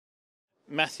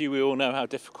Matthew, we all know how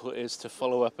difficult it is to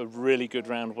follow up a really good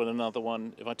round with another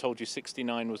one. If I told you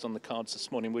 69 was on the cards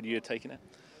this morning, would you have taken it?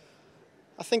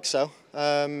 I think so.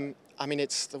 I mean,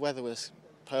 the weather was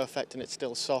perfect and it's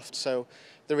still soft, so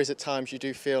there is at times you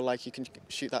do feel like you can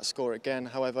shoot that score again.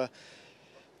 However,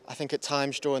 I think at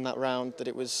times during that round that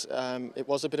it was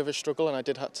a bit of a struggle, and I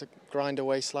did have to grind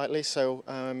away slightly. So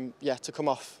yeah, to come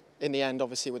off in the end,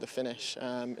 obviously with a finish,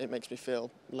 it makes me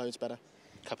feel loads better.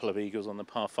 A couple of eagles on the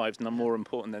par fives, none more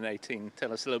important than 18.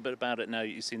 Tell us a little bit about it now that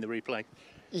you've seen the replay.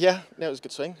 Yeah, it was a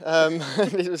good swing.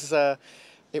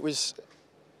 It was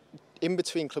in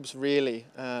between clubs really,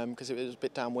 because it was a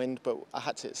bit downwind, but I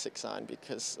had to hit 6-iron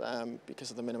because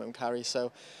of the minimum carry.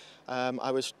 So I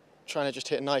was trying to just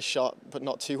hit a nice shot, but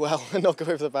not too well, and not go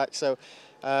over the back. So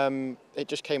it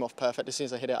just came off perfect. As soon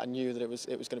as I hit it, I knew that it was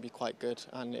going to be quite good,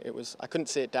 and I couldn't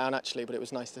see it down actually, but it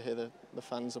was nice to hear the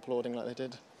fans applauding like they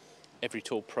did. Every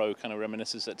tour pro kind of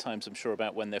reminisces at times, I'm sure,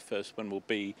 about when their first one will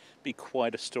be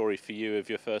quite a story for you if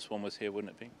your first one was here,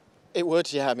 wouldn't it be? It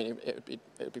would, yeah. I mean, it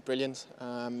would be brilliant.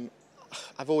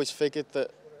 I've always figured that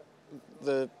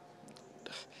the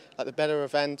better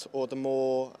event, or the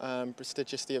more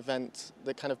prestigious the event,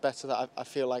 the kind of better that I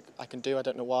feel like I can do. I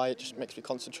don't know why, it just makes me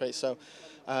concentrate. So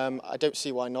I don't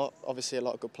see why not. Obviously a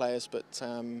lot of good players, but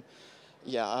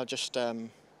yeah, I'll just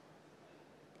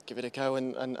give it a go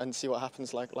and see what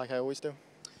happens like I always do.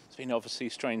 It's been obviously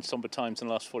strange, somber times in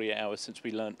the last 48 hours since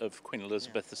we learnt of Queen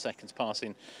Elizabeth II's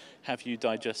passing. Have you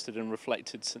digested and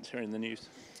reflected since hearing the news?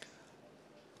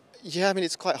 Yeah, I mean,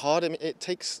 it's quite hard. I mean, it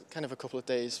takes kind of a couple of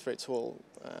days for it to all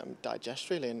digest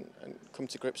really and come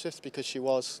to grips with, because she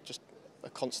was just a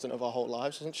constant of our whole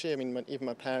lives, wasn't she? I mean, even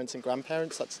my parents and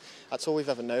grandparents, that's all we've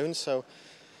ever known. So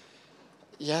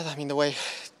yeah, I mean, the way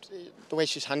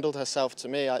she's handled herself, to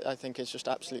me, I think is just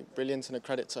absolutely brilliant and a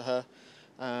credit to her.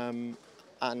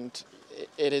 And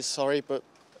it is sorry, but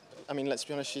I mean, let's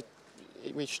be honest,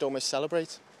 we should almost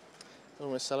celebrate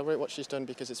what she's done,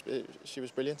 because she was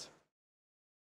brilliant.